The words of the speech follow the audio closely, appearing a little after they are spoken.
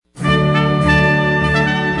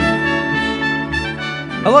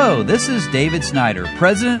Hello, this is David Snyder,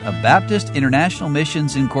 President of Baptist International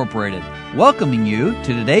Missions Incorporated, welcoming you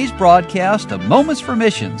to today's broadcast of Moments for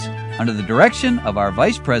Missions under the direction of our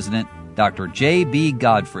Vice President, Dr. J.B.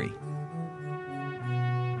 Godfrey.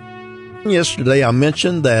 Yesterday I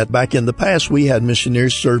mentioned that back in the past we had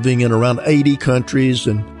missionaries serving in around 80 countries,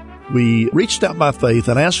 and we reached out by faith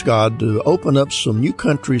and asked God to open up some new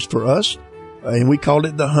countries for us, and we called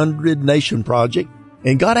it the 100 Nation Project.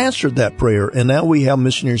 And God answered that prayer, and now we have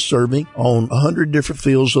missionaries serving on 100 different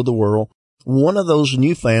fields of the world. One of those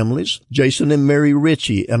new families, Jason and Mary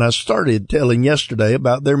Ritchie, and I started telling yesterday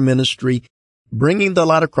about their ministry, bringing the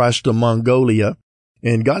light of Christ to Mongolia,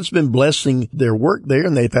 and God's been blessing their work there,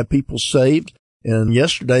 and they've had people saved. And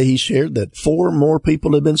yesterday he shared that 4 more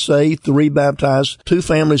people have been saved, 3 baptized, 2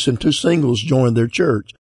 families and 2 singles joined their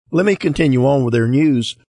church. Let me continue on with their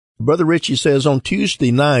news. Brother Ritchie says on Tuesday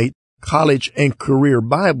night, College and Career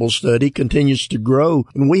Bible Study continues to grow,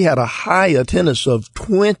 and we had a high attendance of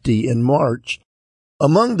 20 in March.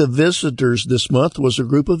 Among the visitors this month was a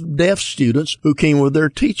group of deaf students who came with their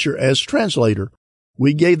teacher as translator.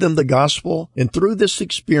 We gave them the gospel, and through this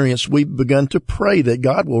experience, we've begun to pray that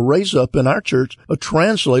God will raise up in our church a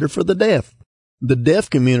translator for the deaf. The deaf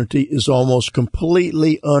community is almost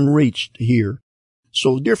completely unreached here.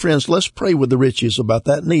 So, dear friends, let's pray with the Ritchies about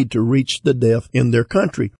that need to reach the deaf in their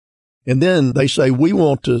country. And then they say, we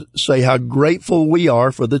want to say how grateful we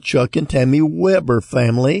are for the Chuck and Tammy Weber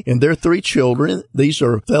family and their 3 children. These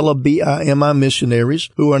are fellow BIMI missionaries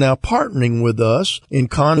who are now partnering with us in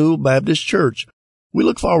Conneaut Baptist Church. We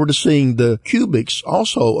look forward to seeing the Cubics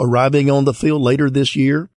also arriving on the field later this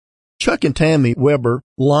year. Chuck and Tammy Weber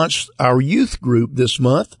launched our youth group this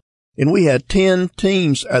month, and we had 10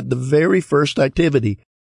 teams at the very first activity.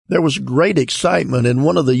 There was great excitement, and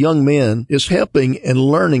one of the young men is helping and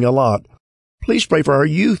learning a lot. Please pray for our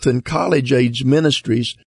youth and college-age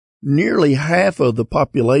ministries. Nearly half of the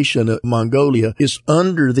population of Mongolia is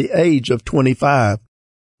under the age of 25.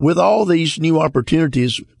 With all these new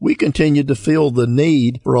opportunities, we continue to feel the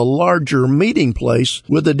need for a larger meeting place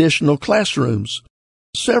with additional classrooms.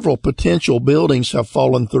 Several potential buildings have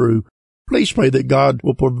fallen through. Please pray that God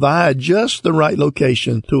will provide just the right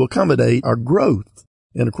location to accommodate our growth.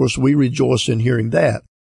 And, of course, we rejoice in hearing that.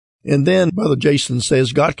 And then Brother Jason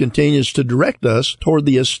says God continues to direct us toward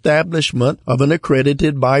the establishment of an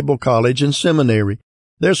accredited Bible college and seminary.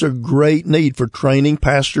 There's a great need for training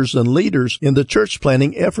pastors and leaders in the church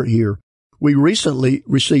planting effort here. We recently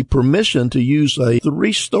received permission to use a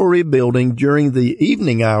 3-story building during the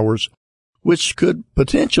evening hours, which could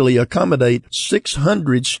potentially accommodate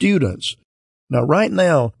 600 students. Now, right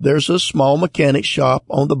now, there's a small mechanic shop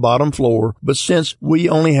on the bottom floor, but since we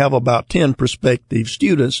only have about 10 prospective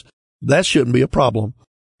students, that shouldn't be a problem.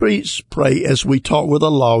 Please pray as we talk with a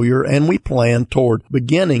lawyer and we plan toward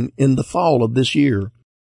beginning in the fall of this year.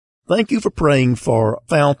 Thank you for praying for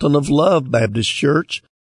Fountain of Love Baptist Church.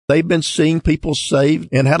 They've been seeing people saved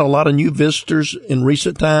and had a lot of new visitors in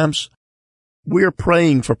recent times. We're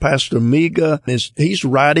praying for Pastor Miga as he's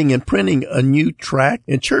writing and printing a new tract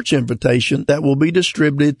and church invitation that will be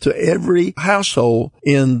distributed to every household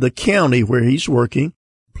in the county where he's working.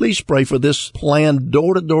 Please pray for this planned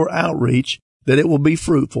door-to-door outreach that it will be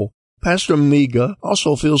fruitful. Pastor Miga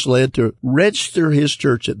also feels led to register his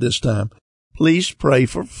church at this time. Please pray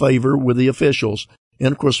for favor with the officials.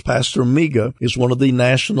 And, of course, Pastor Miga is one of the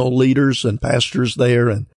national leaders and pastors there.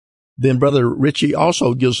 And then Brother Ritchie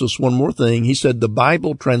also gives us one more thing. He said the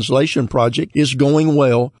Bible translation project is going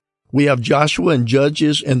well. We have Joshua and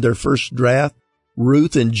Judges in their first draft,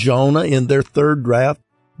 Ruth and Jonah in their third draft,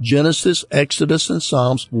 Genesis, Exodus, and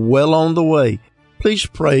Psalms well on the way. Please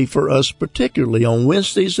pray for us, particularly on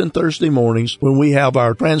Wednesdays and Thursday mornings when we have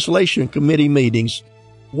our translation committee meetings.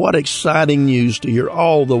 What exciting news to hear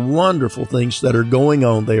all the wonderful things that are going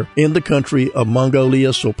on there in the country of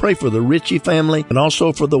Mongolia. So pray for the Ritchie family and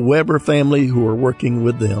also for the Weber family who are working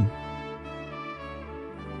with them.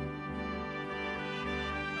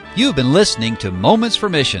 You've been listening to Moments for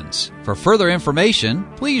Missions. For further information,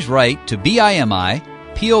 please write to BIMI,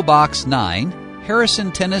 P.O. Box 9, Harrison,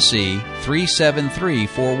 Tennessee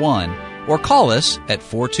 37341, or call us at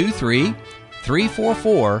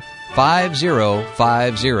 423-344-5050,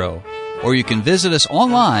 or you can visit us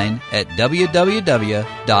online at www.bimi.org.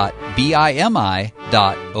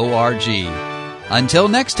 Until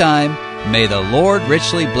next time, may the Lord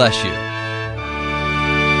richly bless you.